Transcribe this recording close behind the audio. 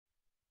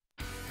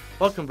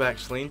Welcome back,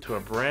 Saline, to a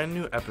brand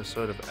new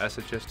episode of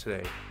SHS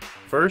Today.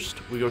 First,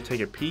 we go take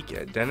a peek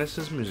at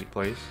Dennis's music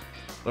place,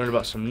 learn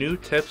about some new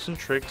tips and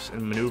tricks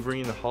in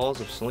maneuvering the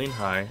halls of Saline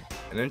High,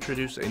 and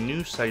introduce a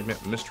new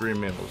segment, Mystery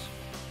Meals.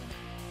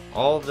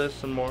 All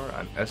this and more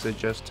on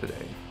SHS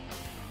Today.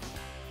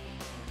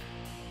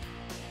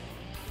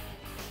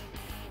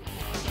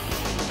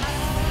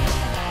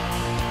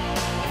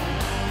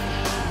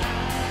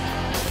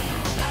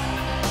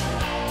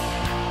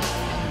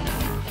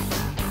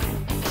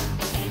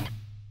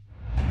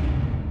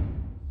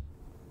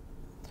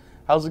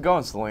 How's it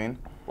going, Saline?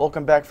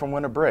 Welcome back from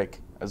winter break.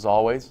 As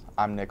always,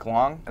 I'm Nick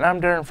Long. And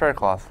I'm Darren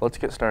Faircloth. Let's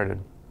get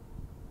started.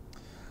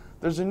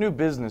 There's a new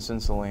business in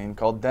Saline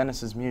called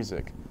Dennis's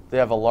Music. They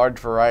have a large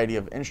variety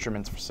of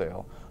instruments for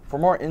sale. For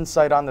more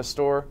insight on the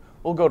store,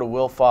 we'll go to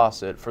Will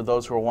Fawcett for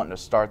those who are wanting to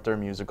start their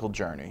musical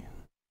journey.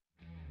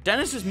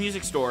 Dennis's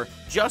Music Store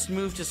just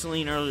moved to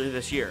Saline earlier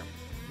this year.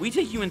 We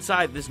take you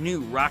inside this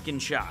new rockin'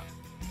 shop.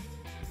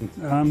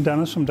 I'm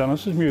Dennis from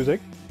Dennis's Music.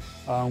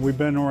 We've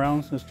been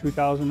around since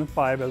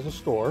 2005 as a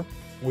store.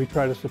 We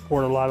try to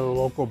support a lot of the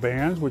local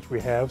bands, which we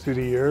have through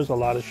the years, a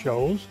lot of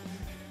shows.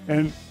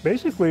 And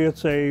basically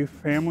it's a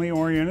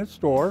family-oriented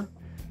store.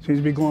 Seems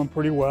to be going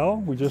pretty well.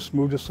 We just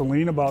moved to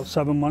Saline about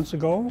 7 months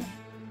ago.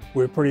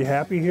 We're pretty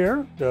happy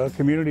here. The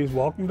community has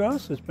welcomed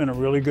us. It's been a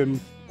really good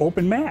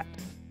open mat.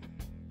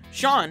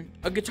 Sean,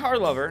 a guitar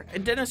lover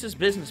and Dennis's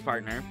business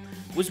partner,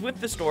 was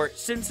with the store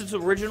since its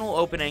original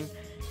opening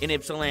in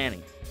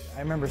Ypsilanti. I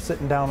remember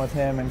sitting down with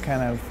him and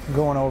kind of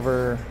going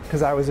over,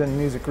 because I was in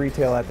music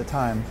retail at the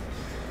time,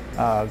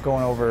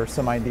 going over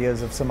some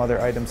ideas of some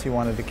other items he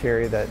wanted to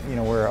carry that,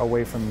 were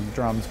away from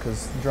drums,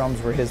 because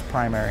drums were his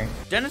primary.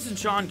 Dennis and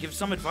Sean give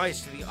some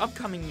advice to the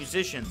upcoming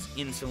musicians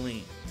in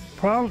Saline.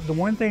 The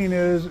one thing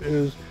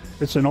is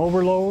it's an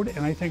overload,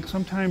 and I think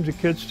sometimes the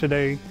kids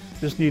today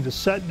just need to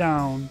sit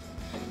down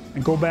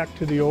and go back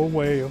to the old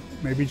way of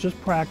maybe just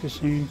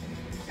practicing,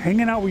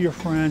 hanging out with your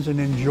friends and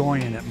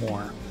enjoying it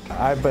more.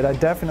 But I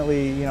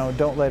definitely,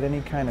 don't let any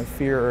kind of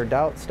fear or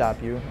doubt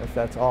stop you, if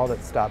that's all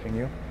that's stopping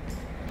you.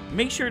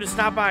 Make sure to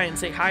stop by and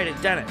say hi to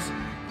Dennis.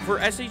 For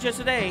SHS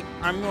Today,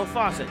 I'm Will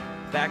Fawcett.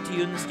 Back to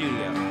you in the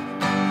studio.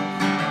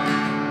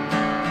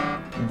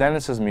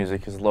 Dennis's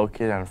Music is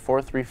located on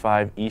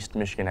 435 East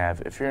Michigan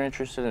Ave if you're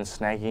interested in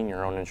snagging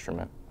your own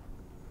instrument.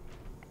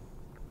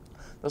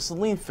 The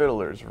Saline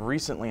Fiddlers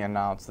recently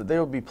announced that they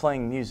will be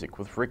playing music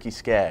with Ricky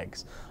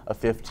Skaggs, a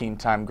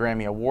 15-time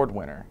Grammy Award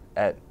winner,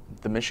 at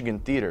the Michigan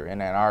Theater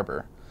in Ann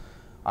Arbor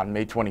on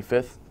May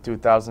 25th,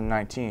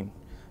 2019.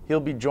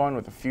 He'll be joined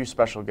with a few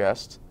special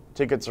guests.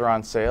 Tickets are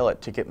on sale at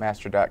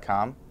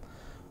Ticketmaster.com.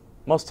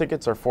 Most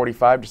tickets are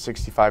 $45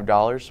 to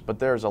 $65, but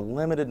there is a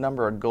limited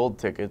number of gold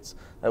tickets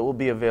that will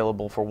be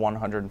available for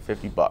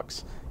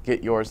 $150.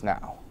 Get yours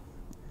now.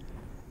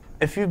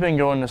 If you've been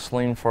going to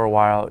Saline for a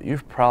while,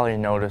 you've probably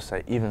noticed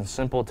that even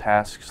simple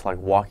tasks like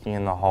walking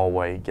in the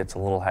hallway gets a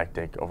little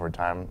hectic over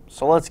time.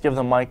 So let's give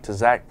the mic to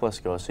Zach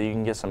Plisco so you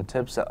can get some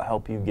tips that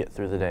help you get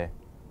through the day.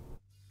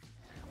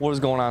 What is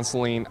going on,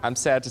 Saline? I'm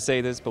sad to say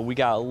this, but we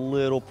got a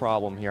little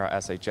problem here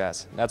at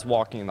SHS. That's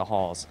walking in the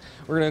halls.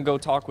 We're going to go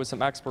talk with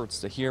some experts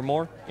to hear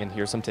more and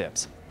hear some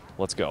tips.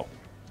 Let's go.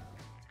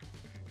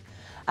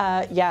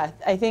 Yeah,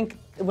 I think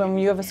when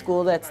you have a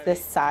school that's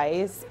this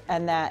size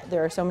and that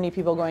there are so many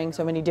people going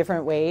so many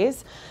different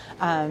ways,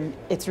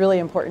 it's really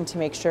important to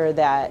make sure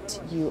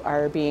that you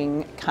are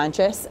being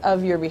conscious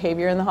of your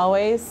behavior in the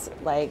hallways.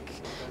 Like,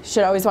 you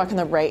should always walk on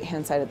the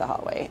right-hand side of the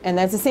hallway. And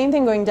that's the same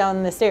thing going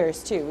down the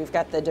stairs, too. We've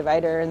got the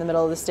divider in the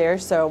middle of the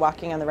stairs, so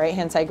walking on the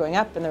right-hand side going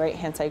up and the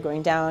right-hand side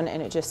going down,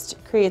 and it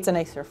just creates a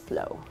nicer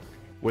flow.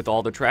 With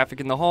all the traffic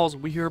in the halls,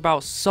 we hear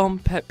about some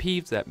pet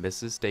peeves that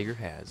Mrs. Stager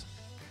has.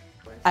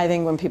 I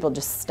think when people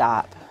just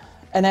stop,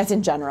 and that's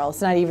in general,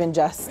 it's not even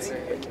just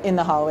in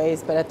the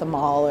hallways, but at the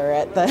mall or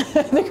at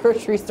the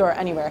grocery store,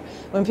 anywhere.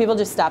 When people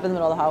just stop in the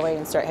middle of the hallway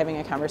and start having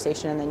a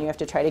conversation and then you have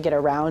to try to get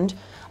around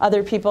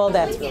other people,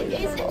 that's really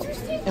difficult.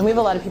 And we have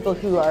a lot of people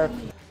who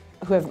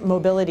have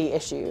mobility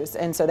issues,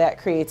 and so that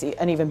creates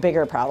an even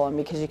bigger problem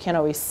because you can't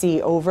always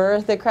see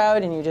over the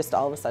crowd and you just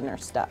all of a sudden are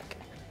stuck.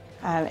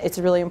 It's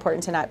really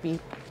important to not be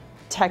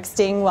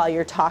texting while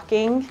you're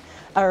talking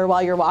or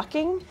while you're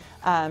walking.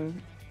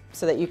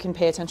 So that you can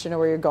pay attention to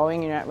where you're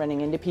going, you're not running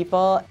into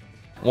people.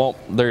 Well,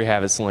 there you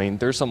have it, Saline.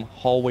 There's some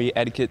hallway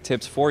etiquette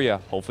tips for you.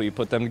 Hopefully you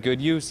put them to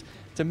good use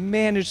to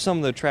manage some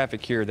of the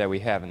traffic here that we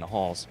have in the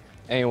halls.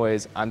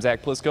 Anyways, I'm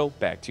Zach Plisco,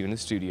 back to you in the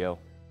studio.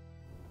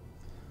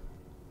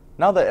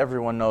 Now that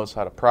everyone knows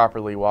how to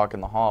properly walk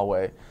in the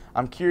hallway,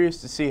 I'm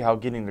curious to see how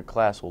getting to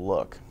class will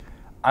look.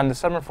 On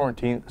December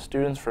 14th,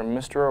 students from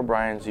Mr.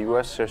 O'Brien's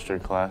U.S. History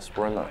class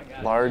were in the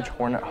large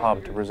Hornet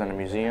Hub to present a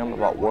museum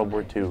about World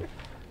War II.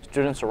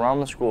 Students around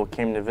the school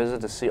came to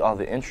visit to see all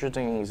the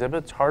interesting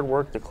exhibits, hard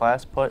work the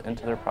class put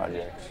into their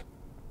projects.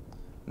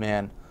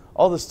 Man,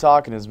 all this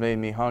talking has made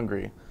me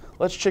hungry.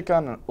 Let's check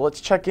in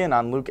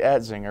on Luke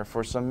Atzinger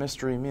for some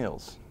mystery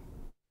meals.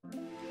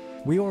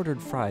 We ordered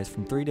fries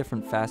from 3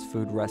 different fast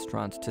food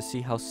restaurants to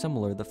see how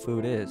similar the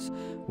food is.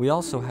 We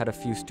also had a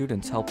few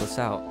students help us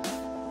out.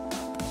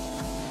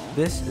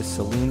 This is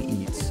Saline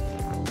Eats.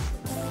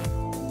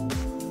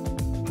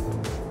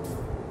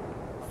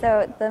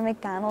 So the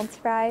McDonald's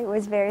fry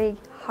was very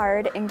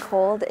hard and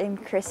cold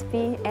and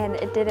crispy, and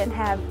it didn't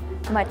have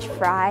much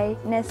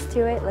fryness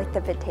to it, like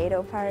the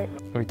potato part.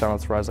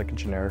 McDonald's fry is like a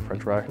generic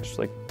French fry, just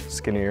like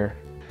skinnier.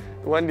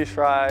 The Wendy's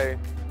fry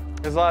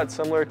is a lot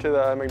similar to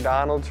the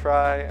McDonald's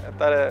fry. I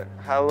thought it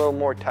had a little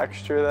more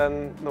texture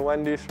than the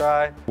Wendy's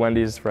fry.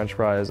 Wendy's French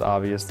fry is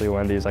obviously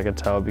Wendy's. I could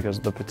tell because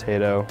of the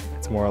potato.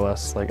 It's more or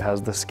less like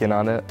has the skin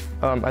on it.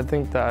 I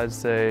think that I'd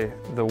say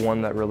the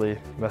one that really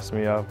messed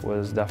me up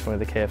was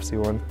definitely the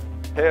KFC one.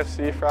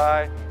 KFC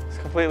fry is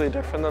completely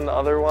different than the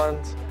other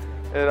ones.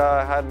 It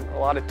had a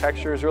lot of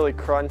texture, it was really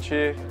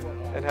crunchy.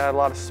 It had a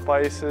lot of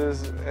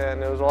spices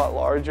and it was a lot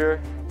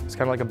larger. It's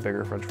kind of like a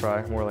bigger French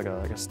fry, more like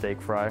a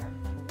steak fry.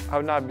 I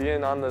would not be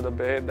in on the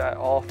debate that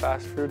all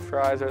fast food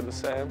fries are the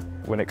same.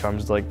 When it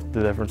comes to like the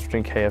difference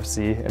between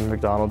KFC and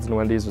McDonald's and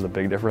Wendy's, there's a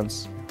big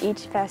difference.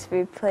 Each fast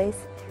food place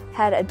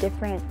had a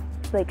different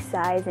like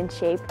size and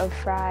shape of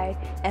fry,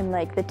 and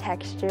like the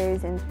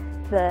textures and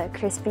the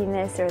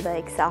crispiness or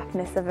like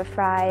softness of a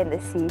fry and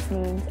the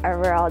seasonings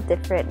were all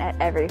different at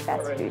every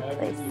fast food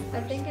place.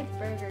 I think it's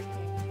Burger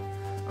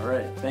King. All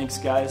right, thanks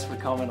guys for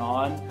coming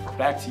on.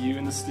 Back to you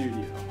in the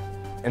studio.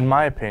 In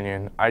my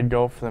opinion, I'd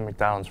go for the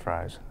McDonald's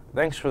fries.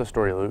 Thanks for the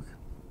story, Luke.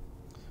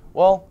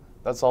 Well,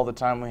 that's all the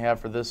time we have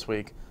for this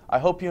week. I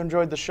hope you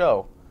enjoyed the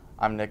show.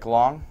 I'm Nick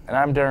Long. And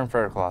I'm Darren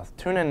Faircloth.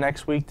 Tune in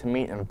next week to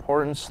meet an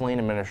important Saline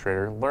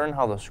administrator, learn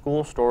how the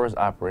school store is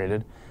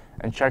operated,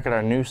 and check out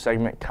our new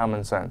segment,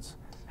 Common Sense.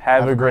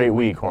 Have a great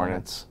week,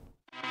 Hornets.